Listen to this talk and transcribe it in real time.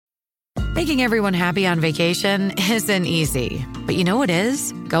Making everyone happy on vacation isn't easy, but you know what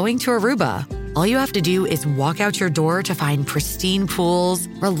is? Going to Aruba. All you have to do is walk out your door to find pristine pools,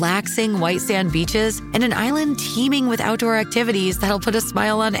 relaxing white sand beaches, and an island teeming with outdoor activities that'll put a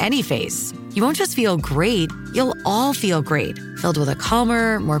smile on any face. You won't just feel great, you'll all feel great, filled with a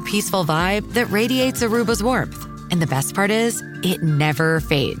calmer, more peaceful vibe that radiates Aruba's warmth. And the best part is, it never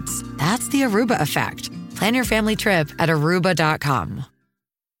fades. That's the Aruba effect. Plan your family trip at Aruba.com.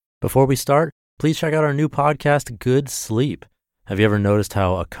 Before we start, please check out our new podcast, Good Sleep. Have you ever noticed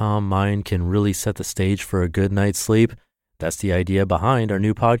how a calm mind can really set the stage for a good night's sleep? That's the idea behind our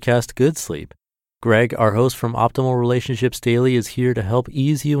new podcast, Good Sleep. Greg, our host from Optimal Relationships Daily, is here to help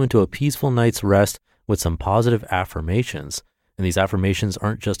ease you into a peaceful night's rest with some positive affirmations. And these affirmations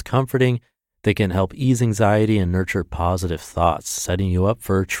aren't just comforting, they can help ease anxiety and nurture positive thoughts, setting you up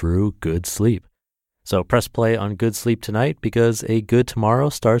for true good sleep. So press play on Good Sleep tonight because a good tomorrow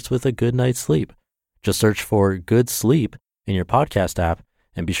starts with a good night's sleep. Just search for Good Sleep in your podcast app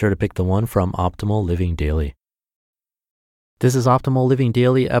and be sure to pick the one from Optimal Living Daily. This is Optimal Living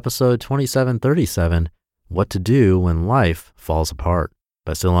Daily, episode 2737, What to Do When Life Falls Apart,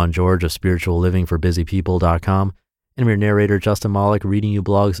 by Cylon George of spirituallivingforbusypeople.com. And I'm your narrator, Justin Malik, reading you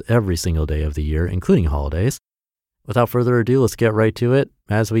blogs every single day of the year, including holidays. Without further ado, let's get right to it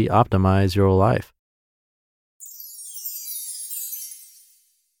as we optimize your life.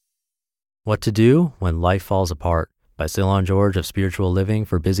 What to Do When Life Falls Apart, by Cylon George of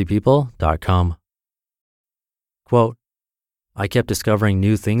spirituallivingforbusypeople.com. Quote, I kept discovering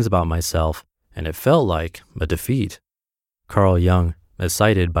new things about myself, and it felt like a defeat. Carl Jung, as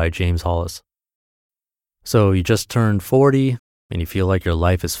cited by James Hollis. So you just turned 40, and you feel like your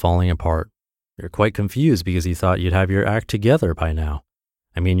life is falling apart. You're quite confused because you thought you'd have your act together by now.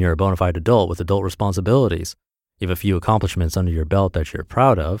 I mean, you're a bona fide adult with adult responsibilities. You have a few accomplishments under your belt that you're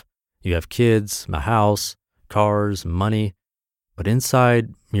proud of. You have kids, a house, cars, money, but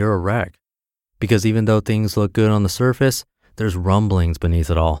inside you're a wreck. Because even though things look good on the surface, there's rumblings beneath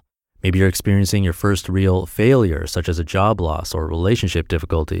it all. Maybe you're experiencing your first real failure, such as a job loss or relationship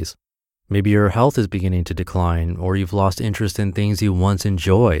difficulties. Maybe your health is beginning to decline, or you've lost interest in things you once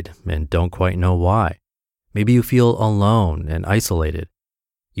enjoyed and don't quite know why. Maybe you feel alone and isolated.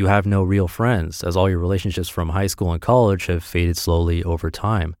 You have no real friends, as all your relationships from high school and college have faded slowly over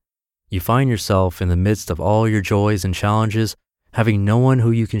time. You find yourself in the midst of all your joys and challenges, having no one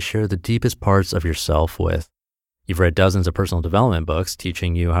who you can share the deepest parts of yourself with. You've read dozens of personal development books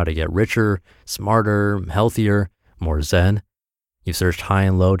teaching you how to get richer, smarter, healthier, more zen. You've searched high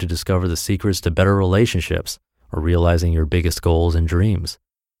and low to discover the secrets to better relationships or realizing your biggest goals and dreams.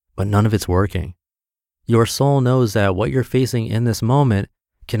 But none of it's working. Your soul knows that what you're facing in this moment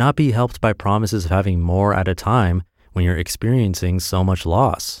cannot be helped by promises of having more at a time when you're experiencing so much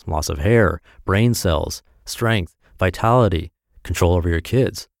loss of hair, brain cells, strength, vitality, control over your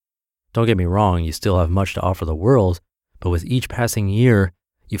kids. Don't get me wrong, you still have much to offer the world, but with each passing year,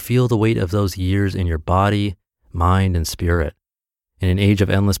 you feel the weight of those years in your body, mind, and spirit. In an age of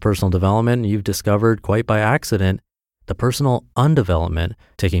endless personal development, you've discovered, quite by accident, the personal undevelopment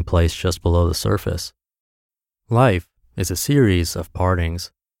taking place just below the surface. Life is a series of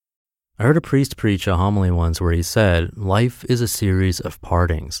partings. I heard a priest preach a homily once where he said, life is a series of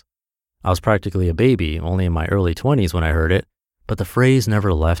partings. I was practically a baby, only in my early 20s when I heard it, but the phrase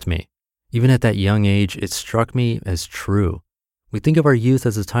never left me. Even at that young age, it struck me as true. We think of our youth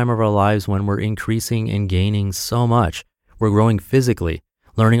as a time of our lives when we're increasing and gaining so much. We're growing physically,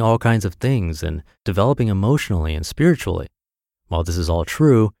 learning all kinds of things, and developing emotionally and spiritually. While this is all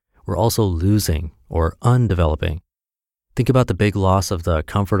true, we're also losing or undeveloping. Think about the big loss of the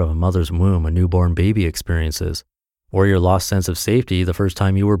comfort of a mother's womb a newborn baby experiences, or your lost sense of safety the first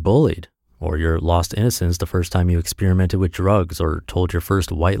time you were bullied, or your lost innocence the first time you experimented with drugs or told your first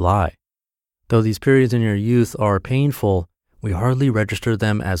white lie. Though these periods in your youth are painful, we hardly register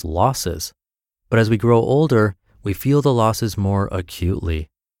them as losses. But as we grow older, we feel the losses more acutely.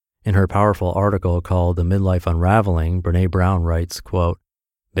 In her powerful article called The Midlife Unraveling, Brené Brown writes, quote,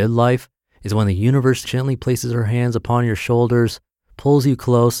 midlife is when the universe gently places her hands upon your shoulders, pulls you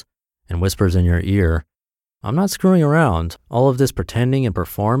close, and whispers in your ear, I'm not screwing around. All of this pretending and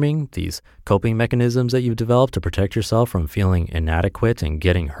performing, these coping mechanisms that you've developed to protect yourself from feeling inadequate and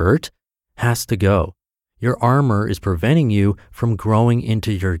getting hurt, has to go. Your armor is preventing you from growing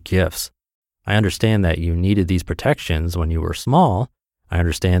into your gifts. I understand that you needed these protections when you were small. I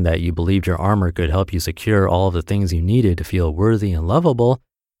understand that you believed your armor could help you secure all of the things you needed to feel worthy and lovable,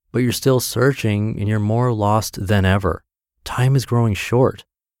 but you're still searching and you're more lost than ever. Time is growing short.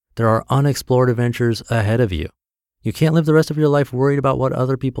 There are unexplored adventures ahead of you. You can't live the rest of your life worried about what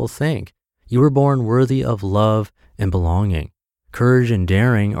other people think. You were born worthy of love and belonging. Courage and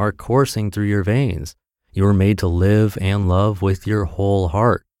daring are coursing through your veins. You were made to live and love with your whole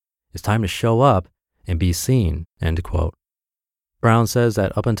heart. It's time to show up and be seen, end quote. Brown says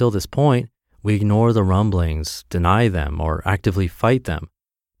that up until this point, we ignore the rumblings, deny them, or actively fight them.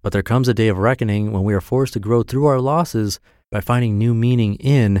 But there comes a day of reckoning when we are forced to grow through our losses by finding new meaning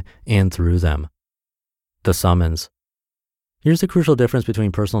in and through them. The summons. Here's the crucial difference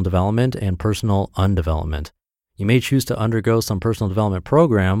between personal development and personal undevelopment. You may choose to undergo some personal development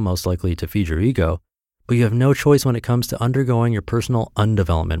program, most likely to feed your ego, but you have no choice when it comes to undergoing your personal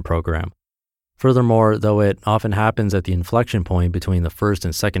undevelopment program. Furthermore, though it often happens at the inflection point between the first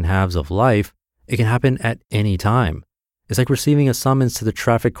and second halves of life, it can happen at any time. It's like receiving a summons to the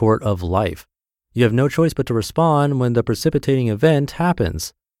traffic court of life. You have no choice but to respond when the precipitating event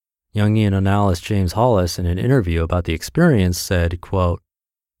happens. Jungian analyst James Hollis, in an interview about the experience, said, quote,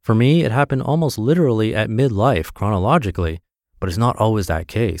 "For me, it happened almost literally at midlife chronologically, but it's not always that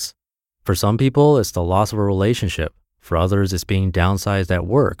case. For some people, it's the loss of a relationship. For others, it's being downsized at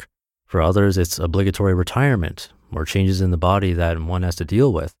work. For others, it's obligatory retirement or changes in the body that one has to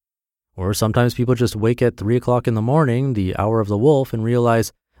deal with. Or sometimes people just wake at 3 o'clock in the morning, the hour of the wolf, and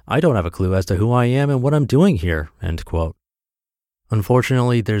realize, I don't have a clue as to who I am and what I'm doing here," end quote.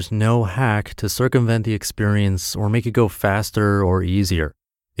 Unfortunately, there's no hack to circumvent the experience or make it go faster or easier.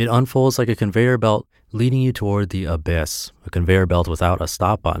 It unfolds like a conveyor belt leading you toward the abyss, a conveyor belt without a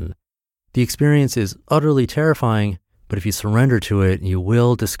stop button. The experience is utterly terrifying, but if you surrender to it, you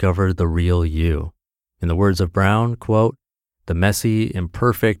will discover the real you. In the words of Brown, quote, "The messy,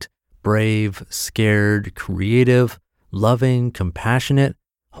 imperfect, brave, scared, creative, loving, compassionate,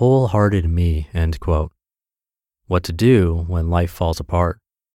 wholehearted me," end quote. What to do when life falls apart.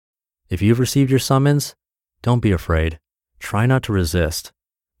 If you've received your summons, don't be afraid. Try not to resist.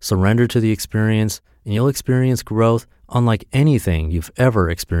 Surrender to the experience, and you'll experience growth unlike anything you've ever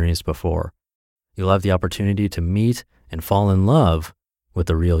experienced before. You'll have the opportunity to meet and fall in love with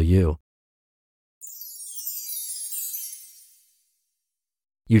the real you.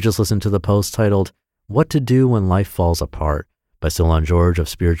 You just listened to the post titled, "What to Do When Life Falls Apart" by Cylon George of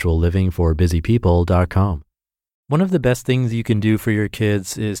spirituallivingforbusypeople.com. One of the best things you can do for your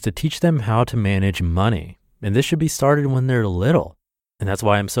kids is to teach them how to manage money. And this should be started when they're little. And that's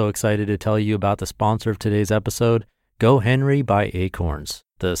why I'm so excited to tell you about the sponsor of today's episode, GoHenry by Acorns,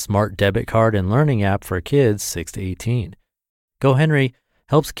 the smart debit card and learning app for kids 6 to 18. GoHenry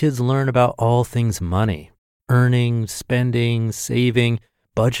helps kids learn about all things money, earning, spending, saving,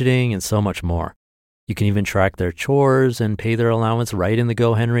 budgeting, and so much more. You can even track their chores and pay their allowance right in the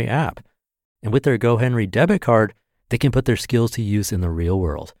GoHenry app. And with their GoHenry debit card, they can put their skills to use in the real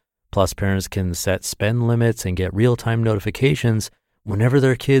world. Plus, parents can set spend limits and get real-time notifications whenever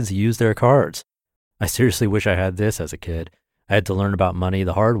their kids use their cards. I seriously wish I had this as a kid. I had to learn about money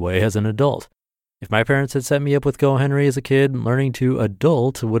the hard way as an adult. If my parents had set me up with GoHenry as a kid, learning to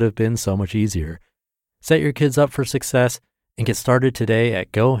adult would have been so much easier. Set your kids up for success and get started today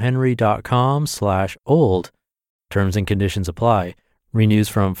at gohenry.com/old. Terms and conditions apply. Renews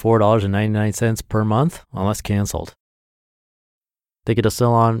from $4.99 per month unless canceled. Take it to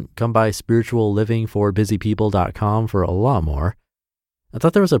Cylon. Come by spirituallivingforbusypeople.com for a lot more. I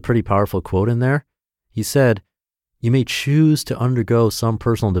thought there was a pretty powerful quote in there. He said, "You may choose to undergo some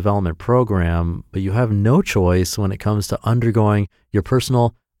personal development program, but you have no choice when it comes to undergoing your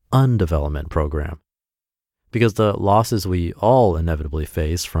personal undevelopment program." Because the losses we all inevitably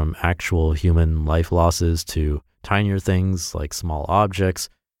face, from actual human life losses to tinier things like small objects,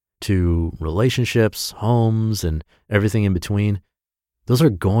 to relationships, homes, and everything in between, those are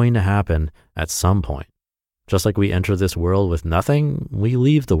going to happen at some point. Just like we enter this world with nothing, we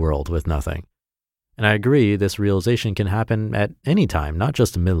leave the world with nothing. And I agree, this realization can happen at any time, not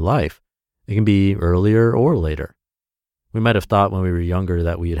just midlife. It can be earlier or later. We might have thought when we were younger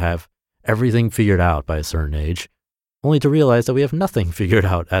that we'd have everything figured out by a certain age, only to realize that we have nothing figured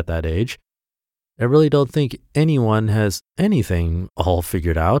out at that age. I really don't think anyone has anything all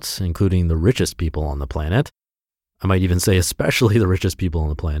figured out, including the richest people on the planet. I might even say especially the richest people on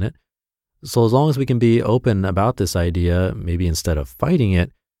the planet. So as long as we can be open about this idea, maybe instead of fighting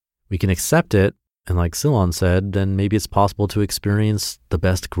it, we can accept it. And like Cylon said, then maybe it's possible to experience the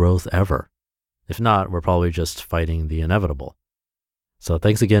best growth ever. If not, we're probably just fighting the inevitable. So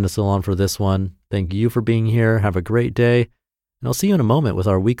thanks again to Cylon for this one. Thank you for being here. Have a great day. And I'll see you in a moment with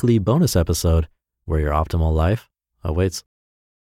our weekly bonus episode where your optimal life awaits.